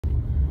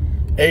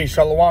Hey,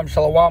 shalom,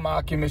 shalom,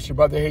 Akim, it's your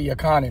brother here,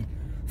 Yakanan.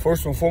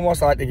 First and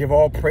foremost, I'd like to give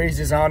all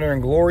praises, honor,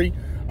 and glory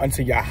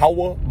unto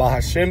Yahweh,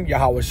 Bahashim,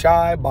 Yahweh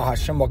Shai,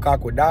 Bahashim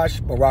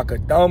Wakakwadash,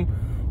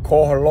 Barakatham,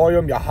 Kol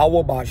Haloyim,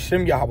 Yahweh,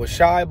 Bahashim, Yahweh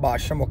Shai,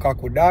 Bahashim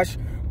Wakakwadash,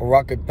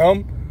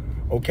 Barakatham.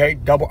 Okay,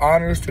 double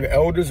honors to the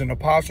elders and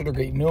apostles of the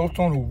great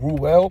millstone who rule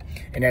well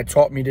and that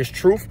taught me this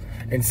truth.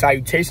 And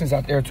salutations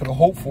out there to the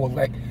hopeful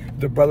elect,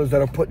 the brothers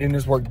that are putting in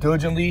this work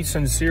diligently,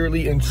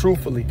 sincerely, and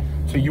truthfully.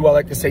 So you, I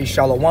like to say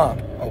shalom,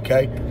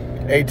 okay?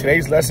 Hey,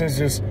 today's lesson is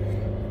just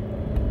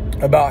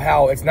about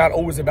how it's not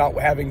always about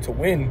having to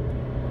win,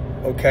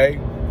 okay?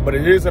 But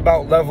it is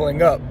about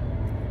leveling up.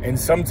 And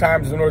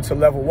sometimes in order to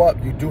level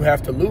up, you do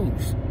have to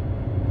lose,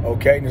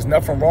 okay? And there's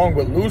nothing wrong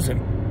with losing,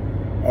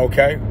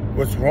 okay?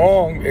 What's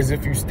wrong is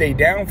if you stay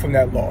down from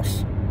that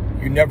loss,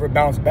 you never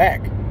bounce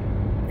back.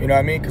 You know what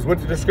I mean? Because what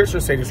did the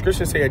scriptures say? The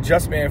scriptures say a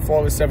just man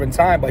falleth 7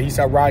 times, but he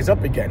shall rise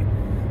up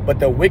again. But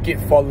the wicked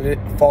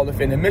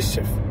falleth into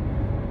mischief.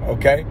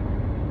 Okay?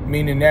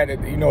 Meaning that,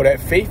 you know,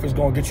 that faith is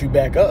going to get you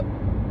back up.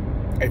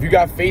 If you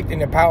got faith in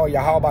the power of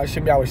Yahweh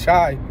Hashem Yahweh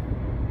Shai,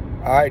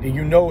 all right, then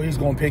you know he's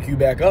going to pick you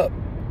back up.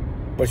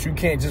 But you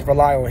can't just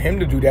rely on him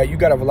to do that. You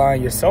got to rely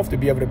on yourself to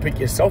be able to pick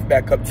yourself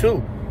back up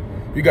too.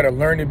 You got to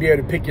learn to be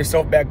able to pick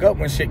yourself back up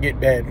when shit get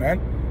bad, man.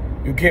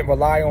 You can't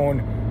rely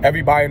on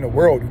everybody in the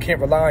world. You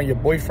can't rely on your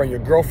boyfriend, your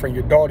girlfriend,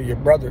 your daughter, your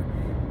brother,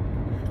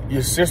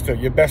 your sister,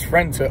 your best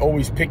friend to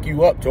always pick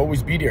you up, to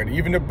always be there.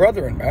 Even the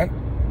brethren, man.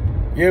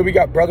 Yeah, we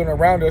got brethren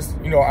around us,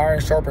 you know,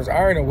 iron sharpens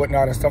iron and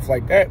whatnot and stuff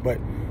like that. But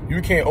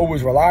you can't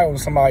always rely on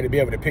somebody to be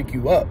able to pick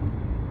you up. You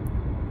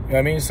know what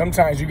I mean?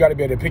 Sometimes you got to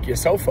be able to pick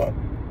yourself up.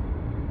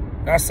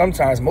 Not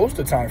sometimes, most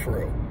of the time, for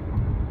real.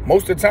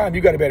 Most of the time,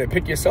 you got to be able to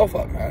pick yourself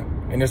up, man.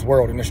 In this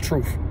world, in this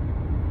truth.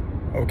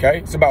 Okay?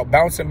 It's about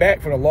bouncing back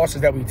for the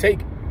losses that we take.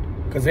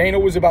 Because it ain't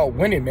always about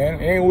winning,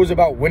 man. It ain't always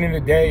about winning the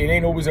day. It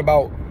ain't always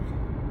about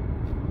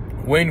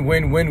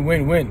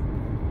win.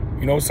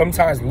 You know,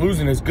 sometimes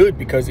losing is good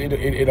because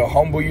it'll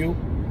humble you.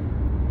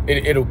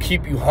 It'll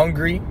keep you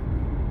hungry.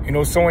 You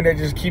know, someone that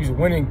just keeps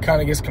winning kind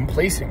of gets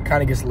complacent,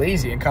 kind of gets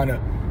lazy, and kind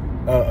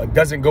of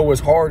doesn't go as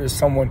hard as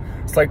someone.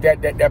 It's like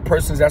that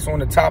person that's on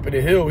the top of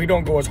the hill. He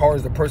don't go as hard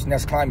as the person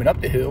that's climbing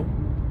up the hill.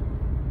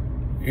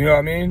 You know what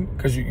I mean?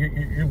 Because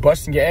you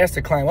busting your ass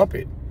to climb up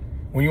it.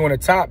 When you're on the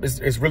top,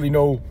 it's really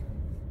no...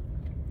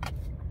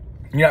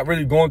 You're not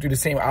really going through the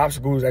same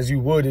obstacles as you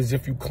would as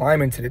if you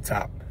climbing to the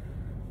top.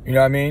 You know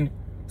what I mean?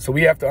 So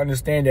we have to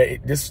understand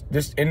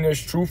that in this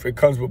truth, it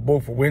comes with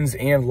both wins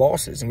and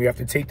losses. And we have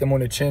to take them on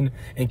the chin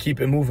and keep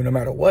it moving no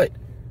matter what.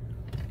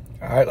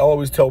 All right? I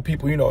always tell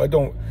people,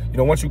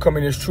 once you come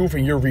in this truth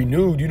and you're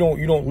renewed, you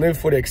don't live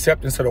for the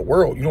acceptance of the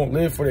world. You don't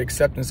live for the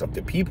acceptance of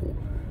the people.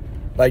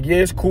 Like, yeah,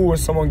 it's cool when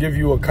someone give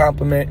you a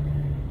compliment,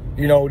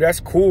 you know, that's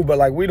cool. But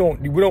like, we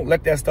don't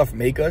let that stuff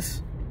make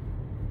us.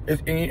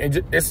 It's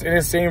in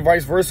the same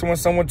vice versa when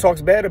someone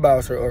talks bad about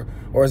us or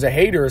as a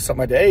hater or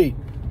something like that. Hey,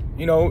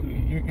 you know,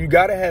 you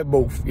got to have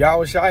both.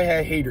 Yahweh Shai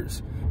had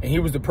haters and he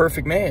was the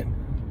perfect man.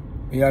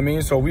 You know what I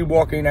mean? So we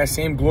walk in that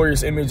same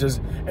glorious image as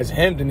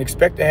him, and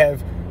expect to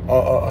have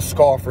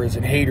scoffers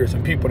and haters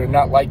and people that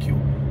not like you.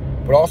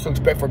 But also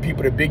expect for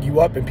people to big you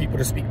up and people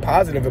to speak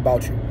positive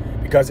about you.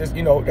 Because, it's,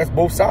 you know, that's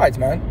both sides,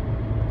 man.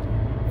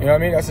 You know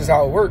what I mean? That's just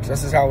how it works.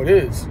 That's just how it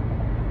is.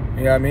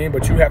 You know what I mean?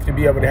 But you have to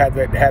be able to have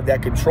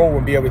that control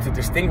and be able to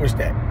distinguish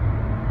that.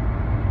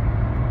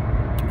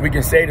 We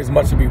can say it as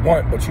much as we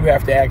want, but you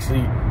have to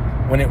actually,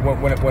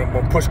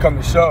 when push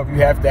comes to shove, you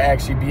have to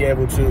actually be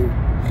able to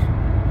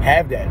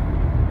have that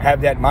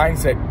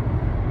mindset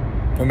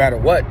no matter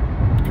what,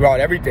 throughout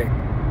everything.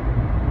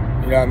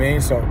 You know what I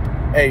mean? So,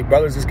 hey,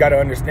 brothers just got to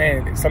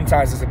understand that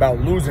sometimes it's about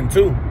losing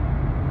too.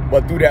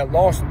 But through that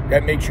loss,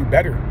 that makes you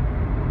better.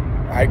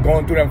 All right,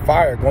 going through them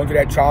fire, going through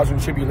that trials and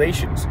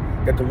tribulations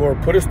that the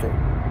Lord put us through.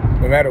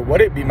 No matter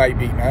what it might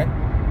be, man.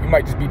 You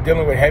might just be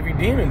dealing with heavy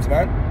demons,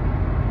 man.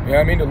 You know what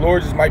I mean? The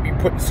Lord just might be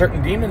putting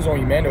certain demons on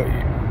you, man.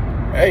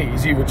 Hey,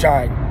 he's either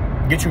trying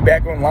to get you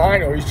back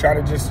online or he's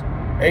trying to just,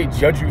 hey,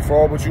 judge you for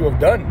all what you have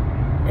done.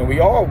 And we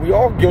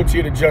all guilty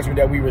of the judgment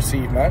that we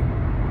receive,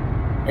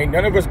 man. Ain't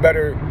none of us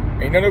better.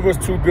 Ain't none of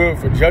us too good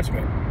for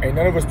judgment. Ain't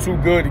none of us too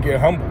good to get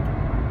humbled.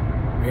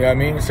 You know what I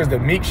mean? It says the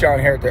meek shall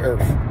inherit the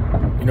earth.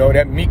 You know,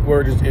 that meek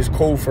word is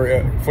code for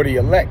the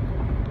elect.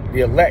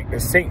 The elect, the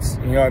saints.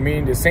 You know what I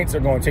mean? The saints are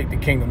going to take the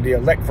kingdom. The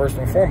elect first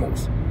and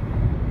foremost. You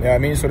know what I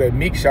mean? So the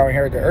meek shall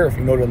inherit the earth.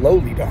 You know, the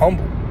lowly, the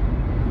humble.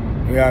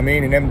 You know what I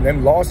mean? And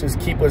them losses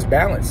keep us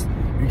balanced.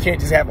 You can't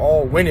just have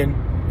all winning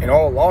and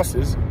all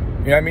losses. You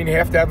know what I mean? You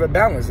have to have a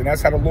balance. And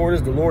that's how the Lord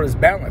is. The Lord is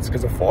balanced.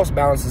 Because a false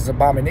balance is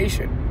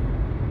abomination.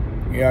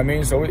 You know what I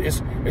mean? So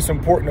it's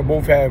important to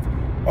both have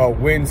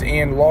wins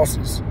and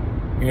losses.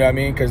 You know what I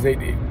mean? Because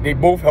they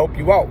both help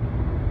you out.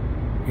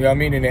 You know what I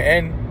mean? In the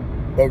end.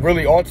 But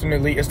really,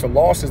 ultimately, it's the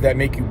losses that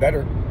make you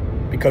better.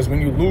 Because when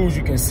you lose,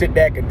 you can sit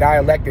back and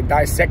dialect and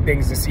dissect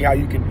things and see how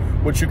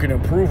what you can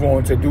improve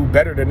on to do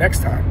better the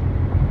next time.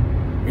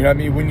 You know what I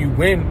mean? When you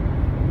win,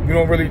 you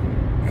don't really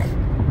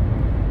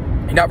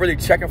you're not really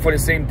checking for the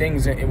same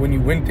things when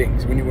you win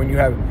things. You're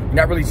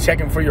not really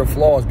checking for your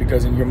flaws,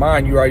 because in your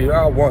mind you already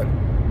won. You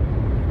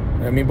know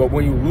what I mean? But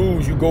when you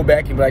lose, you go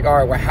back and be like, all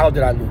right, well, how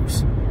did I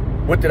lose?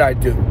 What did I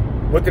do?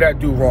 What did I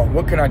do wrong?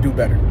 What can I do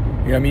better? You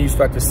know what I mean? You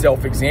start to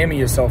self-examine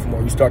yourself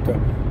more. You start to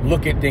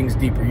look at things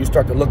deeper. You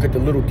start to look at the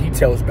little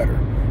details better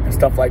and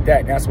stuff like that.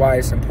 And that's why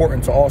it's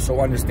important to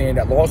also understand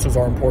that losses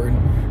are important,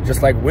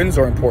 just like wins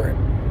are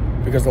important.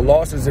 Because the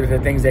losses are the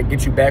things that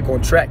get you back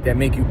on track, that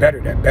make you better,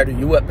 that better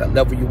you up, that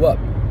level you up.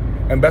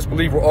 And best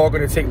believe we're all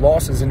going to take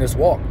losses in this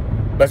walk.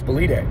 Best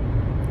believe that.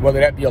 Whether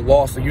that be a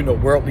loss of,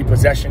 worldly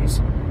possessions,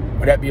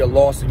 or that be a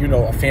loss of,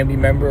 a family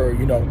member,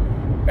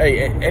 or,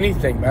 hey,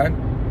 anything,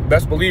 man.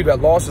 Best believe that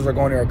losses are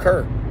going to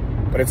occur.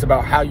 But it's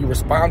about how you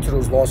respond to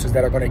those losses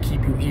that are going to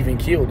keep you even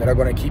keeled, that are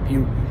going to keep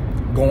you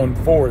going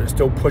forward and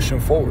still pushing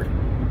forward.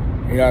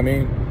 You know what I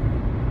mean?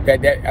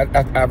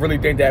 I really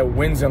think that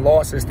wins and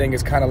losses thing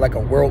is kind of like a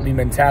worldly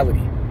mentality.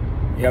 You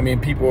know what I mean?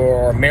 People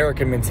are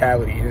American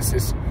mentality. It's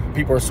just,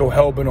 people are so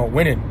hell-bent on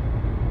winning.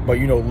 But,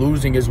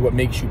 losing is what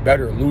makes you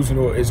better. Losing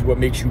is what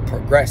makes you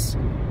progress.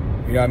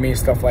 You know what I mean?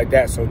 Stuff like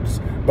that. So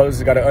just,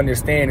 brothers got to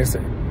understand it's,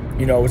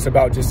 it's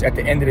about just at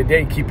the end of the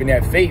day, keeping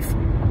that faith.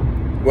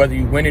 Whether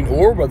you winning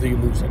or whether you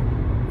losing,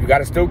 you got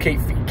to still keep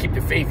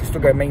the faith. You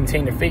still got to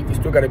maintain the faith. You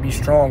still got to be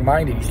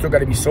strong-minded. You still got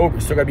to be sober.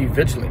 You still got to be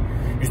vigilant.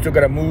 You still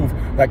got to move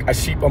like a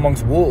sheep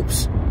amongst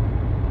wolves.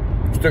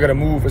 You still got to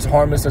move as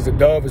harmless as a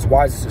dove, as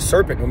wise as a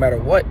serpent, no matter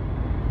what.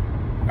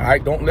 All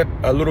right? Don't let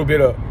a little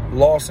bit of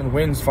loss and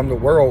wins from the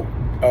world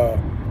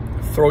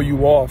throw you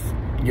off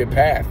your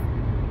path,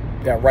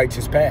 that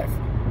righteous path.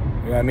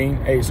 You know what I mean?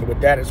 Hey, so with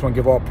that, I just want to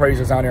give all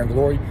praises, honor, and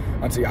glory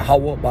unto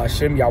Yahweh,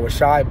 Ba'ashem, Yahweh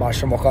Shai,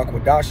 Ba'ashem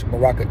Wakakwadash,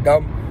 Barak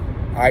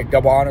Dam. All right,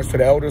 double honors to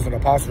the elders and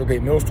apostles of the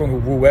great millstone who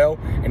rule well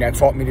and that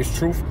taught me this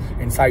truth.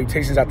 And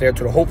salutations out there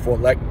to the hopeful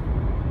elect.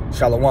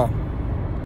 Shalom.